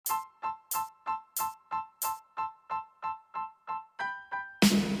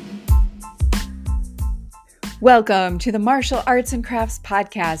Welcome to the Martial Arts and Crafts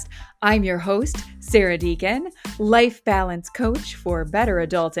Podcast. I'm your host, Sarah Deacon, life balance coach for better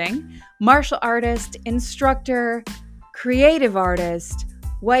adulting, martial artist, instructor, creative artist,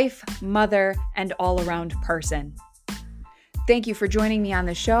 wife, mother, and all-around person. Thank you for joining me on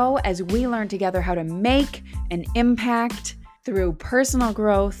the show as we learn together how to make an impact through personal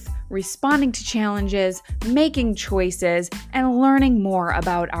growth, responding to challenges, making choices, and learning more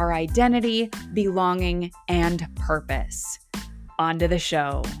about our identity, belonging, and purpose. On to the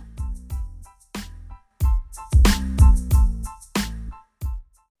show.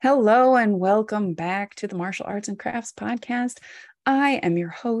 Hello, and welcome back to the Martial Arts and Crafts Podcast. I am your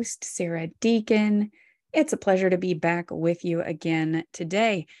host, Sarah Deacon. It's a pleasure to be back with you again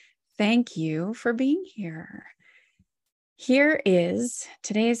today. Thank you for being here. Here is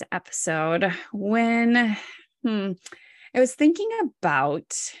today's episode when I was thinking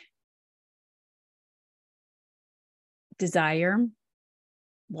about desire,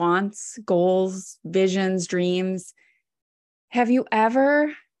 wants, goals, visions, dreams. Have you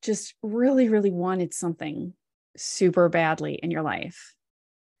ever just really, really wanted something super badly in your life?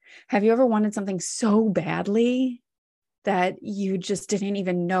 Have you ever wanted something so badly that you just didn't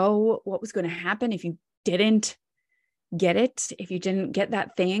even know what was going to happen if you didn't get it, if you didn't get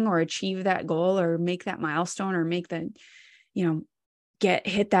that thing or achieve that goal or make that milestone or make the,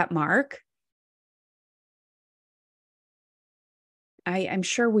 hit that mark? I'm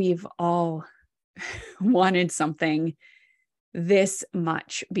sure we've all wanted something this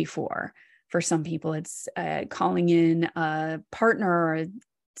much before. For some people, it's calling in a partner or a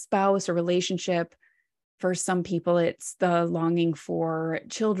spouse or relationship. For some people, it's the longing for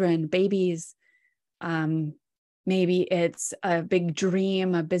children, babies. Maybe it's a big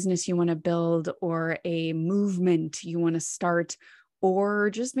dream, a business you want to build, or a movement you want to start,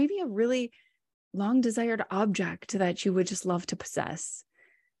 or just maybe a really long desired object that you would just love to possess.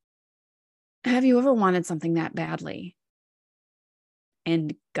 Have you ever wanted something that badly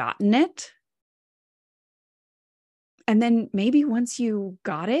and gotten it? And then maybe once you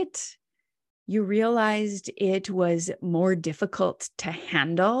got it, you realized it was more difficult to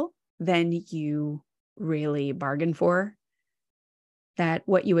handle than you really bargained for, that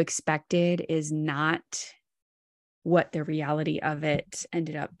what you expected is not what the reality of it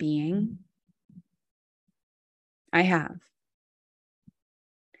ended up being. I have.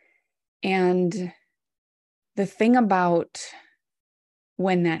 And the thing about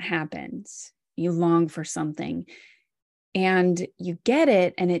when that happens, you long for something and you get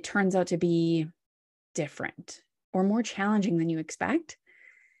it, and it turns out to be different or more challenging than you expect.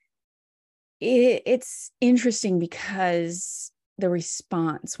 It's interesting because the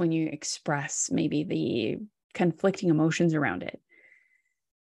response when you express maybe the conflicting emotions around it.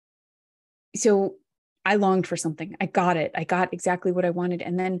 So I longed for something. I got it. I got exactly what I wanted.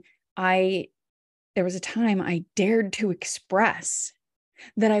 And then there was a time I dared to express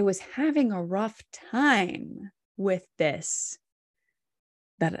that I was having a rough time with that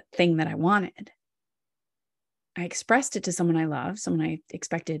thing that I wanted. I expressed it to someone I love, someone I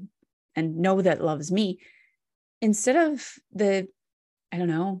expected and know that loves me, instead of the,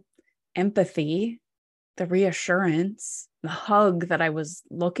 empathy, the reassurance, the hug that I was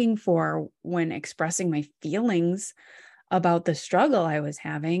looking for when expressing my feelings about the struggle I was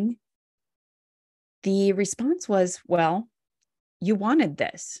having. The response was, well, you wanted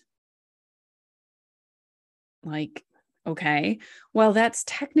this. Like, okay, well, that's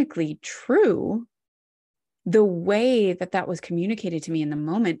technically true. The way that was communicated to me in the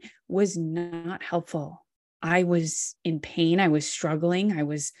moment was not helpful. I was in pain. I was struggling. I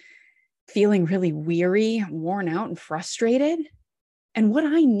was feeling really weary, worn out, and frustrated. And what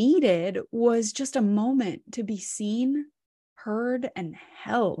I needed was just a moment to be seen, heard, and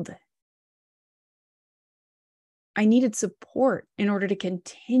held. I needed support in order to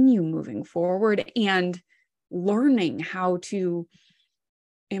continue moving forward and learning how to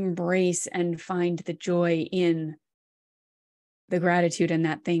embrace and find the joy in the gratitude in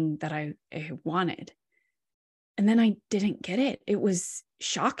that thing that I wanted. And then I didn't get it. It was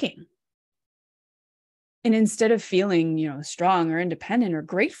shocking. And instead of feeling, strong or independent or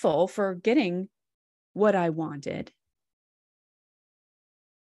grateful for getting what I wanted,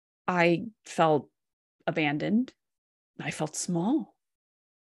 I felt abandoned. I felt small.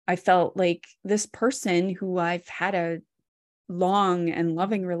 I felt like this person who I've had a long and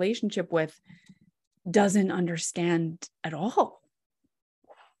loving relationship with doesn't understand at all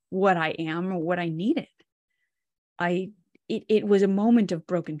what I am or what I needed. It was a moment of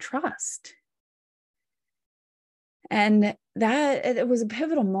broken trust. And that it was a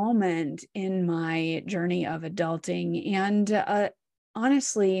pivotal moment in my journey of adulting, and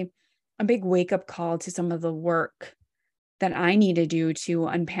honestly, a big wake-up call to some of the work that I need to do to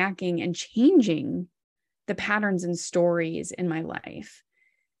unpacking and changing the patterns and stories in my life.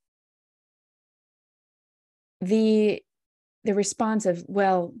 The response of,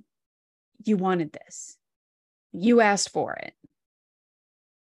 well, you wanted this. You asked for it.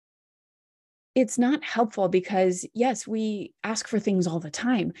 It's not helpful because, yes, we ask for things all the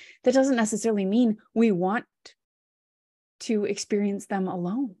time. That doesn't necessarily mean we want to experience them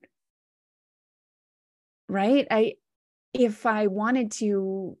alone. Right? If I wanted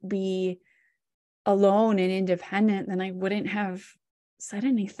to be alone and independent, then I wouldn't have said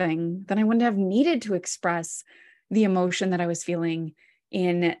anything. Then I wouldn't have needed to express the emotion that I was feeling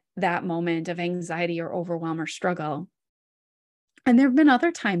in that moment of anxiety or overwhelm or struggle. And there have been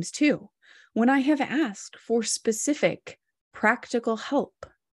other times too, when I have asked for specific practical help.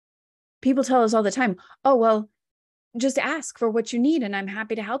 People tell us all the time, oh, well, just ask for what you need and I'm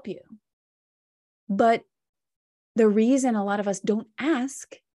happy to help you. But the reason a lot of us don't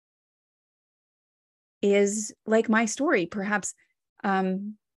ask is like my story. Perhaps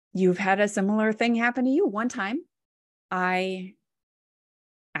you've had a similar thing happen to you. One time, I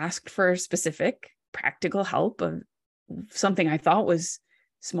asked for specific practical help of something I thought was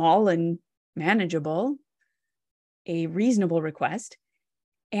small and manageable, a reasonable request.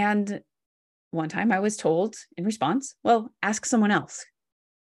 And one time I was told in response, well, ask someone else.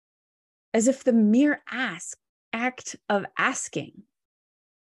 As if the mere act of asking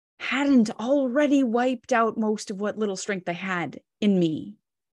hadn't already wiped out most of what little strength I had in me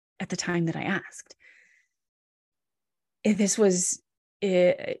at the time that I asked. This was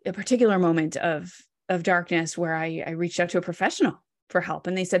a particular moment of darkness where I reached out to a professional for help,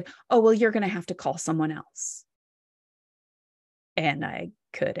 and they said, oh, well, you're going to have to call someone else. And I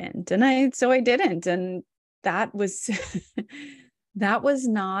couldn't, so I didn't. And that was, that was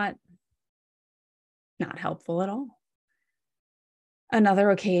not helpful at all. Another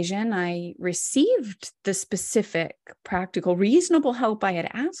occasion, I received the specific, practical, reasonable help I had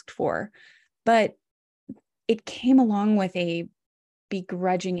asked for, but it came along with a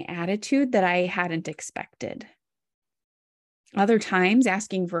begrudging attitude that I hadn't expected. Other times,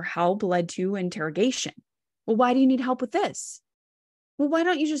 asking for help led to interrogation. Well, why do you need help with this? Well, why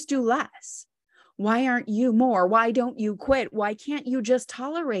don't you just do less? Why aren't you more? Why don't you quit? Why can't you just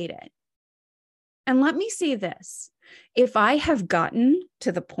tolerate it? And let me say this. If I have gotten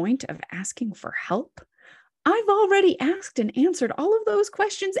to the point of asking for help, I've already asked and answered all of those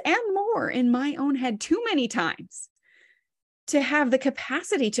questions and more in my own head too many times to have the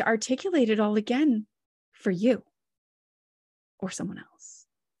capacity to articulate it all again for you or someone else.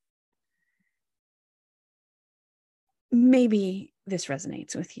 Maybe this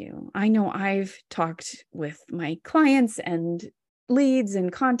resonates with you. I know I've talked with my clients and leads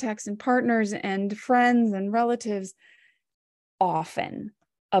and contacts and partners and friends and relatives often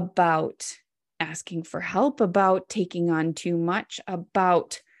about asking for help, about taking on too much,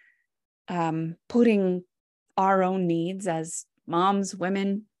 about putting our own needs as moms,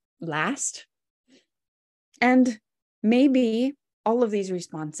 women last. And maybe all of these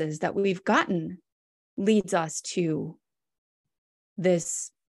responses that we've gotten leads us to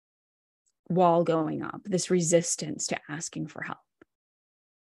this wall going up, this resistance to asking for help.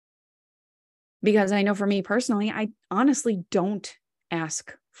 Because I know for me personally, I honestly don't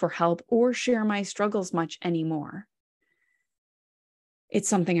ask for help or share my struggles much anymore. It's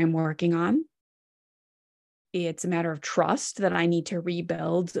something I'm working on. It's a matter of trust that I need to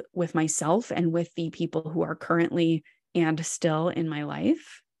rebuild with myself and with the people who are currently and still in my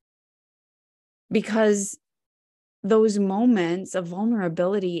life. Because those moments of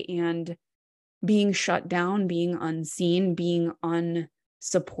vulnerability and being shut down, being unseen, being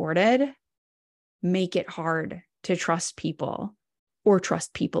unsupported, make it hard to trust people or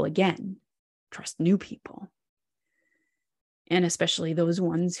trust people again, trust new people. And especially those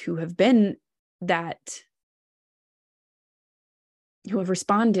ones who have been who have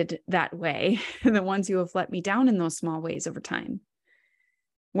responded that way, the ones who have let me down in those small ways over time,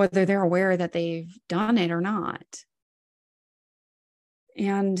 whether they're aware that they've done it or not.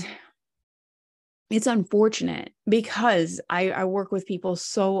 And it's unfortunate because I work with people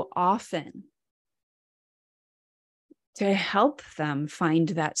so often to help them find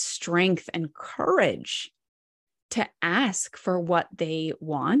that strength and courage to ask for what they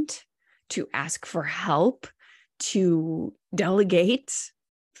want, to ask for help, to delegate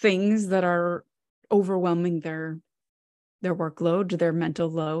things that are overwhelming their workload, their mental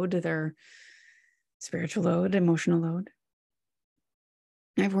load, their spiritual load, emotional load.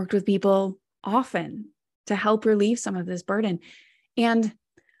 I've worked with people often to help relieve some of this burden. And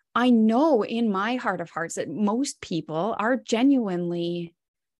I know in my heart of hearts that most people are genuinely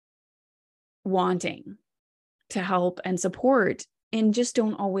wanting to help and support and just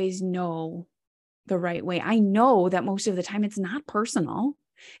don't always know the right way. I know that most of the time it's not personal.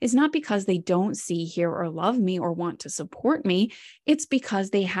 It's not because they don't see, hear, or love me or want to support me. It's because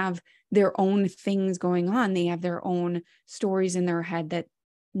they have their own things going on. They have their own stories in their head that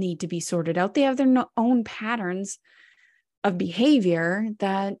need to be sorted out. They have their own patterns of behavior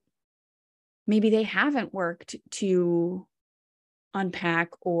that maybe they haven't worked to unpack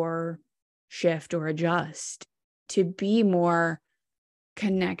or shift or adjust to be more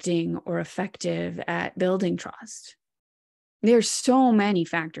connecting or effective at building trust. There's so many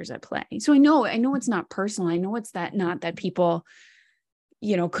factors at play. So I know it's not personal. I know it's not that people,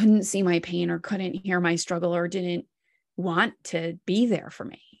 couldn't see my pain or couldn't hear my struggle or didn't want to be there for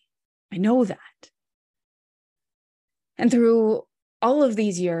me. I know that. And through all of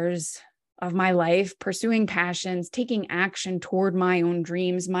these years of my life, pursuing passions, taking action toward my own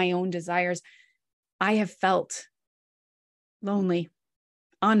dreams, my own desires, I have felt lonely,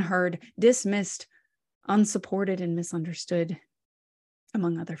 unheard, dismissed, unsupported, and misunderstood,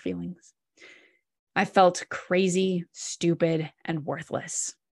 among other feelings. I felt crazy, stupid, and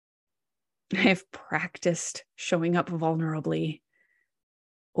worthless. I have practiced showing up vulnerably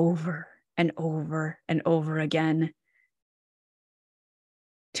over and over and over again,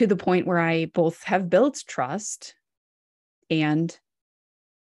 to the point where I both have built trust and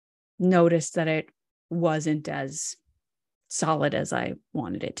noticed that it wasn't as solid as I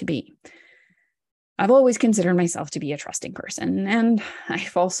wanted it to be. I've always considered myself to be a trusting person, and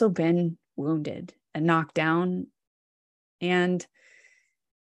I've also been wounded and knocked down, and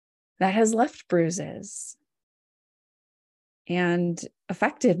that has left bruises and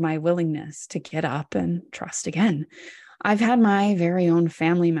affected my willingness to get up and trust again. I've had my very own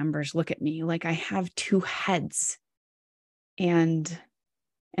family members look at me like I have two heads and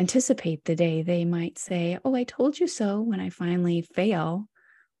anticipate the day they might say, "Oh, I told you so," when I finally fail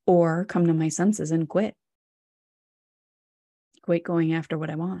or come to my senses and quit going after what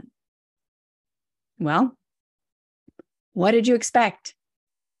I want. Well, what did you expect?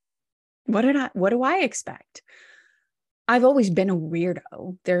 What do I expect? I've always been a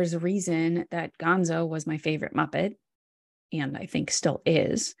weirdo. There's a reason that Gonzo was my favorite Muppet, and I think still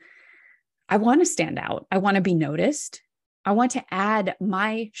is. I want to stand out. I want to be noticed. I want to add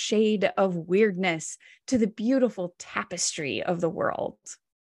my shade of weirdness to the beautiful tapestry of the world.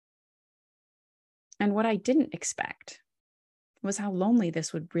 And what I didn't expect was how lonely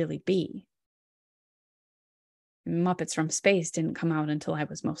this would really be. Muppets from Space didn't come out until I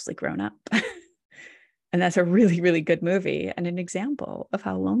was mostly grown up. And that's a really, really good movie and an example of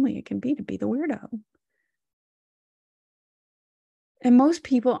how lonely it can be to be the weirdo. And most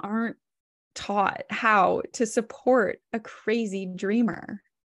people aren't taught how to support a crazy dreamer.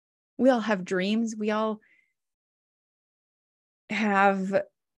 We all have dreams. We all have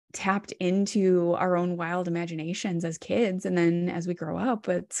tapped into our own wild imaginations as kids. And then as we grow up,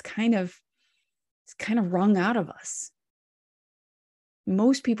 it's kind of wrung out of us.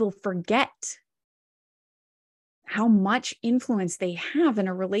 Most people forget how much influence they have in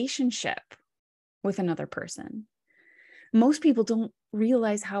a relationship with another person. Most people don't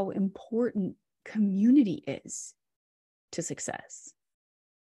realize how important community is to success,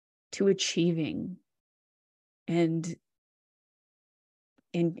 to achieving, and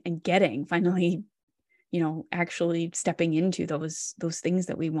getting finally, actually stepping into those things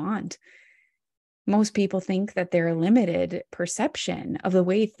that we want. Most people think that their limited perception of the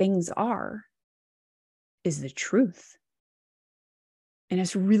way things are is the truth. And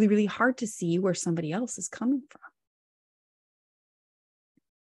it's really, really hard to see where somebody else is coming from.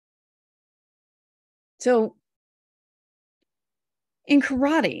 So in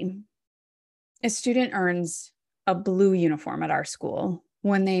karate, a student earns a blue uniform at our school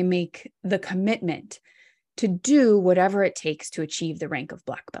when they make the commitment to do whatever it takes to achieve the rank of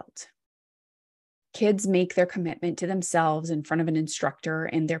black belt. Kids make their commitment to themselves in front of an instructor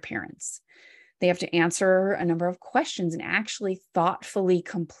and their parents. They have to answer a number of questions and actually thoughtfully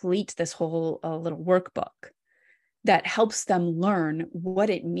complete this whole little workbook that helps them learn what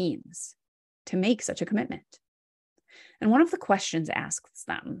it means to make such a commitment. And one of the questions asks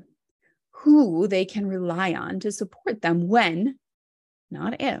them who they can rely on to support them when,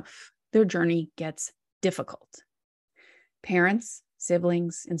 not if, their journey gets difficult. Parents,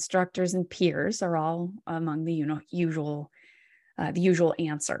 siblings, instructors, and peers are all among the usual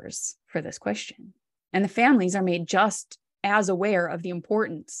answers for this question. And the families are made just as aware of the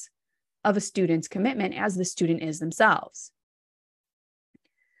importance of a student's commitment as the student is themselves.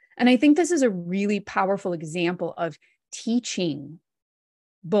 And I think this is a really powerful example of teaching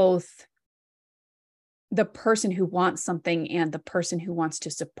both the person who wants something and the person who wants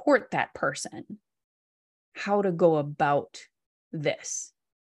to support that person how to go about this.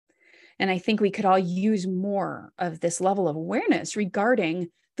 And I think we could all use more of this level of awareness regarding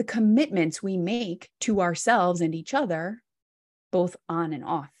the commitments we make to ourselves and each other, both on and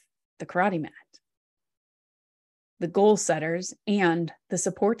off the karate mat, the goal setters and the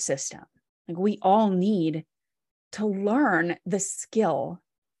support system. Like, we all need to learn the skill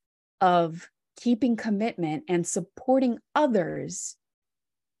of keeping commitment and supporting others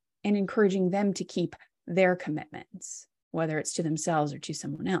and encouraging them to keep their commitments, whether it's to themselves or to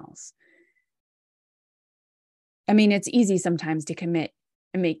someone else. I mean, it's easy sometimes to commit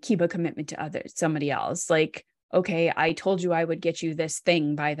and keep a commitment to somebody else. Like, okay, I told you I would get you this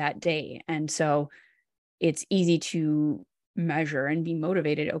thing by that day. And so it's easy to measure and be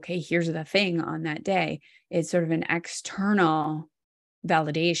motivated. Okay, here's the thing on that day. It's sort of an external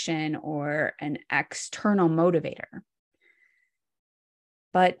validation or an external motivator.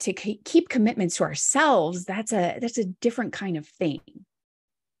 But to keep commitments to ourselves, that's a different kind of thing.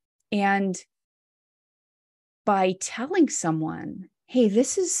 And by telling someone, hey,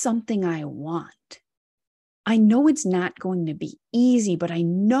 this is something I want. I know it's not going to be easy, but I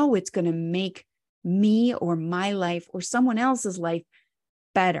know it's going to make me or my life or someone else's life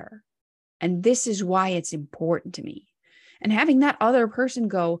better. And this is why it's important to me. And having that other person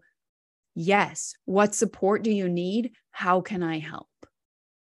go, yes, what support do you need? How can I help?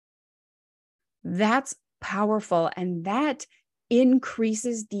 That's powerful. And that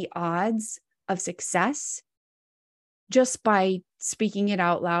increases the odds of success just by speaking it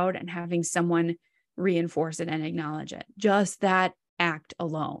out loud and having someone reinforce it and acknowledge it. Just that act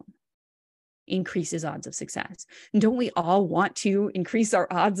alone increases odds of success. And don't we all want to increase our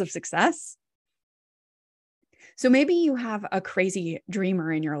odds of success? So maybe you have a crazy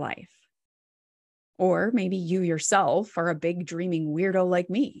dreamer in your life, or maybe you yourself are a big dreaming weirdo like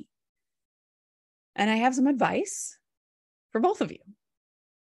me. And I have some advice for both of you.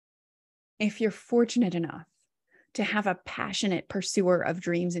 If you're fortunate enough to have a passionate pursuer of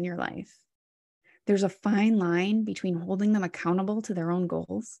dreams in your life, there's a fine line between holding them accountable to their own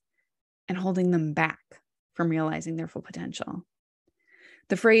goals and holding them back from realizing their full potential.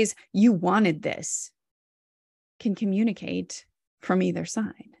 The phrase, "you wanted this," can communicate from either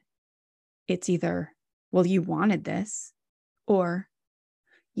side. It's either, well, you wanted this, or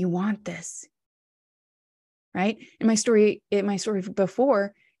you want this. Right? In my story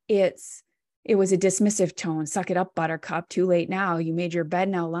before, it was a dismissive tone. Suck it up, buttercup. Too late now. You made your bed,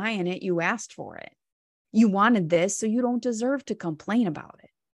 now lie in it. You asked for it. You wanted this, so you don't deserve to complain about it.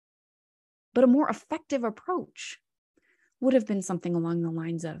 But a more effective approach would have been something along the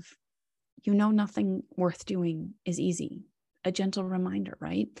lines of, you know, nothing worth doing is easy. A gentle reminder,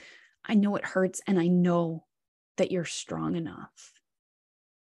 right? I know it hurts, and I know that you're strong enough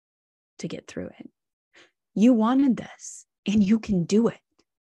to get through it. You wanted this, and you can do it.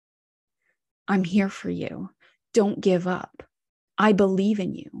 I'm here for you. Don't give up. I believe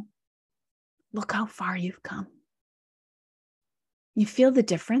in you. Look how far you've come. You feel the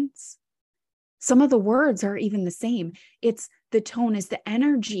difference? Some of the words are even the same. It's the tone, is the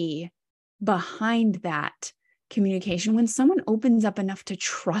energy behind that communication. When someone opens up enough to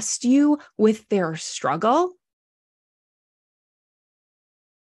trust you with their struggle,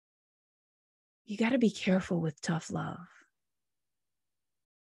 you got to be careful with tough love,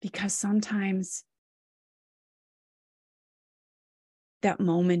 because sometimes that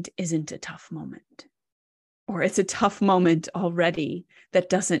moment isn't a tough moment, or it's a tough moment already that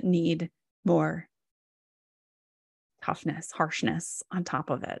doesn't need more toughness, harshness on top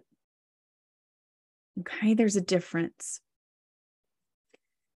of it. Okay, there's a difference.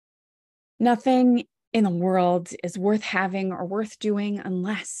 Nothing in the world is worth having or worth doing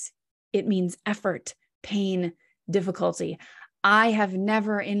unless it means effort, pain, difficulty. I have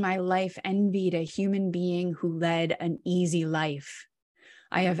never in my life envied a human being who led an easy life.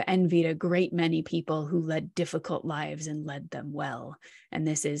 I have envied a great many people who led difficult lives and led them well. And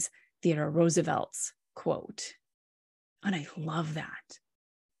this is Theodore Roosevelt's quote. And I love that.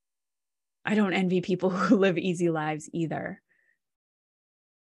 I don't envy people who live easy lives either.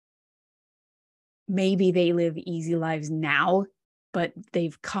 Maybe they live easy lives now, but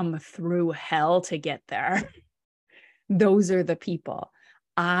they've come through hell to get there. Those are the people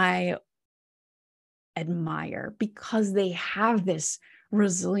I admire because they have this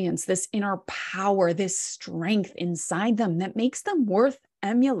resilience, this inner power, this strength inside them that makes them worth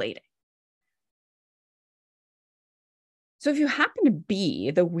emulating. So if you happen to be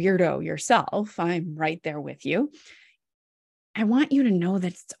the weirdo yourself, I'm right there with you. I want you to know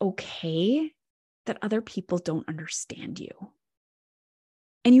that it's okay that other people don't understand you.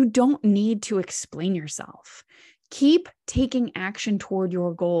 And you don't need to explain yourself. Keep taking action toward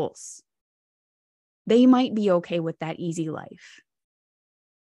your goals. They might be okay with that easy life.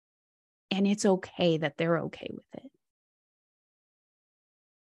 And it's okay that they're okay with it.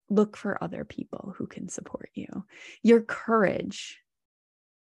 Look for other people who can support you. Your courage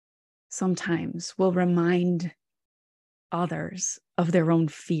sometimes will remind others of their own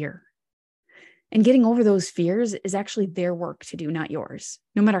fear. And getting over those fears is actually their work to do, not yours,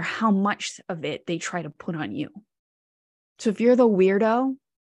 no matter how much of it they try to put on you. So if you're the weirdo,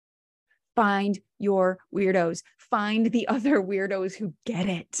 find your weirdos. Find the other weirdos who get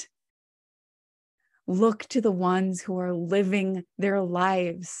it. Look to the ones who are living their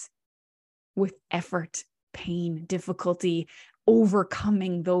lives with effort, pain, difficulty,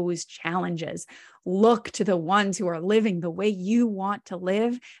 overcoming those challenges. Look to the ones who are living the way you want to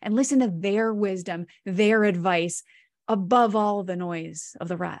live and listen to their wisdom, their advice, above all the noise of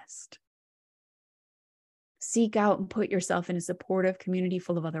the rest. Seek out and put yourself in a supportive community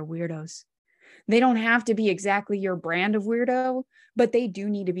full of other weirdos. They don't have to be exactly your brand of weirdo, but they do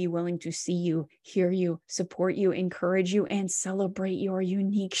need to be willing to see you, hear you, support you, encourage you, and celebrate your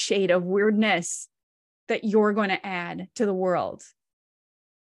unique shade of weirdness that you're going to add to the world.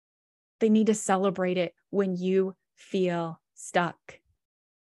 They need to celebrate it when you feel stuck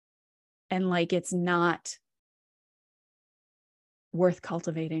and like it's not worth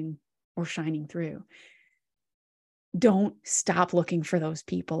cultivating or shining through. Don't stop looking for those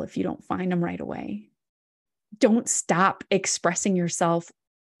people if you don't find them right away. Don't stop expressing yourself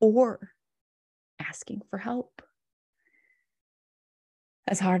or asking for help.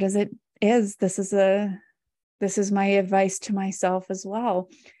 As hard as it is, this is my advice to myself as well.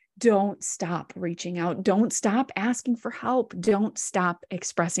 Don't stop reaching out. Don't stop asking for help. Don't stop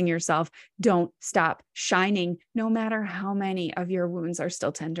expressing yourself. Don't stop shining, no matter how many of your wounds are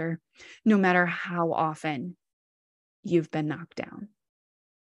still tender, no matter how often you've been knocked down.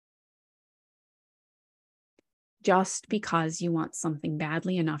 Just because you want something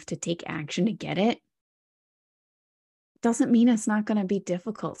badly enough to take action to get it doesn't mean it's not going to be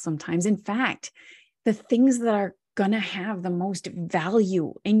difficult sometimes. In fact, the things that are going to have the most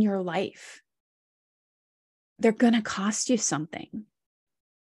value in your life, they're going to cost you something.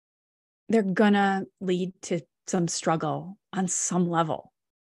 They're going to lead to some struggle on some level.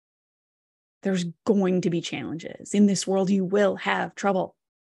 There's going to be challenges. In this world, you will have trouble.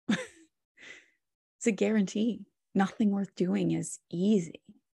 It's a guarantee. Nothing worth doing is easy.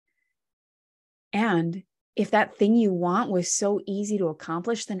 And if that thing you want was so easy to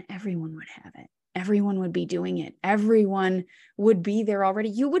accomplish, then everyone would have it. Everyone would be doing it. Everyone would be there already.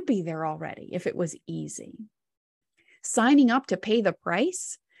 You would be there already if it was easy. Signing up to pay the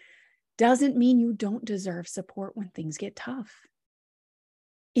price doesn't mean you don't deserve support when things get tough.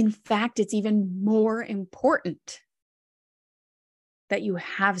 In fact, it's even more important that you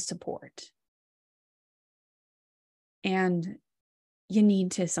have support. And you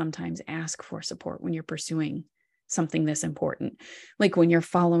need to sometimes ask for support when you're pursuing something this important, like when you're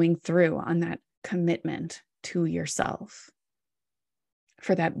following through on that commitment to yourself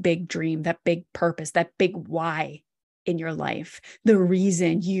for that big dream, that big purpose, that big why in your life, the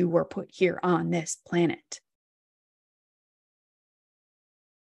reason you were put here on this planet.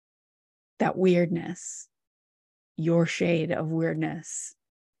 That weirdness, your shade of weirdness,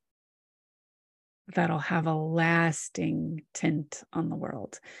 that'll have a lasting tint on the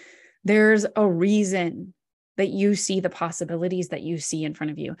world. There's a reason that you see the possibilities that you see in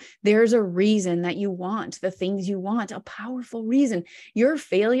front of you. There's a reason that you want the things you want, a powerful reason. Your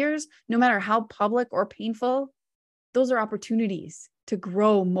failures, no matter how public or painful, those are opportunities to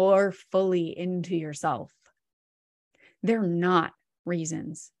grow more fully into yourself. They're not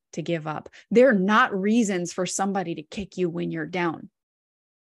reasons to give up. They're not reasons for somebody to kick you when you're down.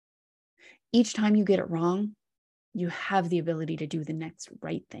 Each time you get it wrong, you have the ability to do the next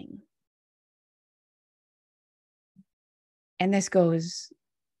right thing. And this goes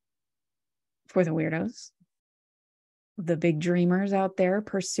for the weirdos, the big dreamers out there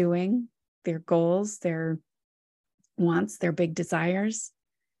pursuing their goals, their wants, their big desires.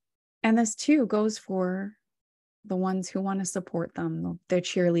 And this too goes for the ones who want to support them, the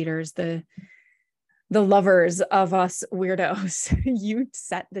cheerleaders, the lovers of us weirdos. You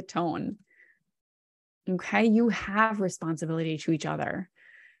set the tone. Okay. You have responsibility to each other.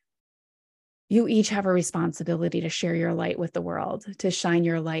 You each have a responsibility to share your light with the world, to shine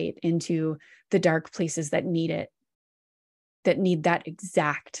your light into the dark places that need it, that need that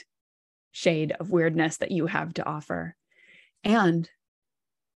exact shade of weirdness that you have to offer. And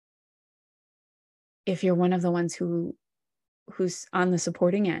if you're one of the ones who's on the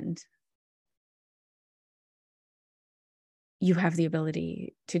supporting end, you have the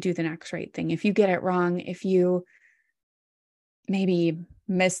ability to do the next right thing. If you get it wrong, if you maybe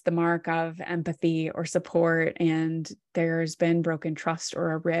miss the mark of empathy or support, and there's been broken trust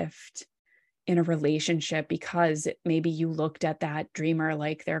or a rift in a relationship because maybe you looked at that dreamer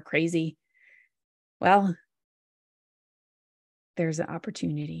like they're crazy, well, there's an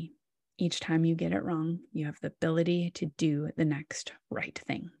opportunity. Each time you get it wrong, you have the ability to do the next right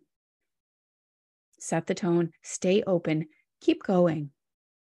thing. Set the tone, stay open, keep going.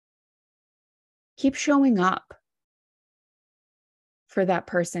 Keep showing up for that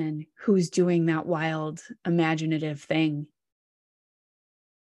person who's doing that wild, imaginative thing.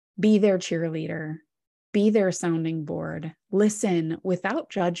 Be their cheerleader, be their sounding board. Listen without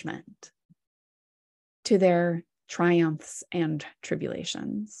judgment to their triumphs and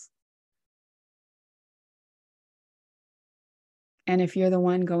tribulations. And if you're the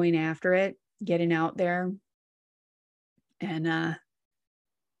one going after it, getting out there and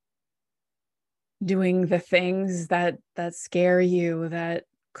doing the things that scare you, that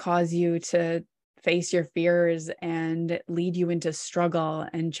cause you to face your fears and lead you into struggle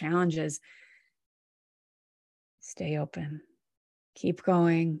and challenges, stay open. Keep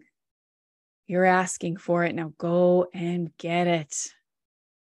going. You're asking for it. Now go and get it.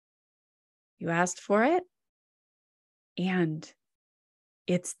 You asked for it, and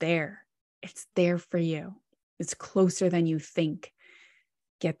it's there. It's there for you. It's closer than you think.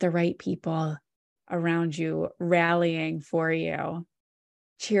 Get the right people around you, rallying for you,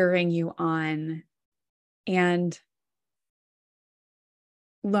 cheering you on, and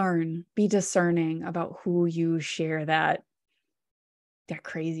learn, be discerning about who you share that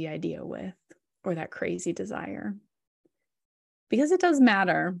crazy idea with, or that crazy desire. Because it does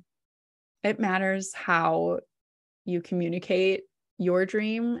matter. It matters how you communicate your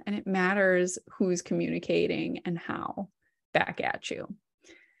dream, and it matters who's communicating and how back at you.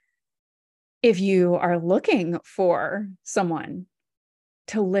 If you are looking for someone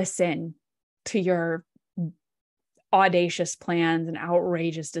to listen to your audacious plans and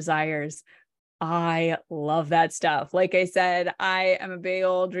outrageous desires, I love that stuff. Like I said, I am a big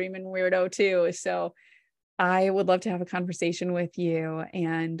old dreaming weirdo too. So I would love to have a conversation with you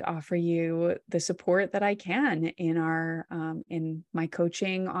and offer you the support that I can in my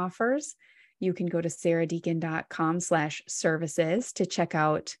coaching offers. You can go to sarahdeacon.com/services to check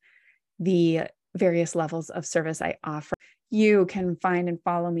out the various levels of service I offer. You can find and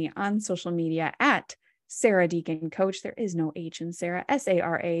follow me on social media at Sarah Deacon Coach. There is no H in Sarah,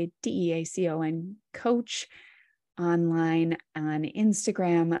 SARADEACON Coach. Online on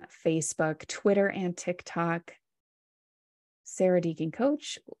Instagram, Facebook, Twitter, and TikTok. Sarah Deacon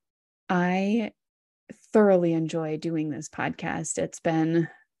Coach. I thoroughly enjoy doing this podcast. It's been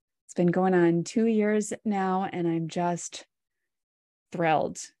going on 2 years now, and I'm just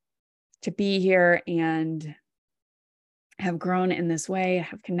thrilled to be here and have grown in this way. I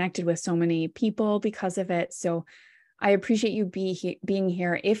have connected with so many people because of it. So I appreciate you being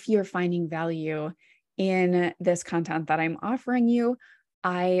here. If you're finding value in this content that I'm offering you,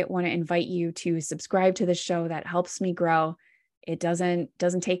 I want to invite you to subscribe to the show. That helps me grow. It doesn't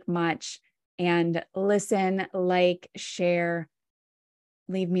take much. And listen, like, share,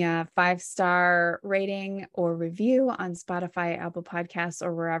 leave me a 5-star rating or review on Spotify, Apple Podcasts,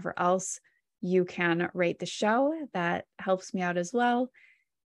 or wherever else you can rate the show. That helps me out as well.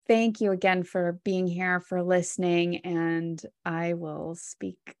 Thank you again for being here, for listening, and I will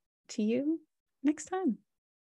speak to you next time.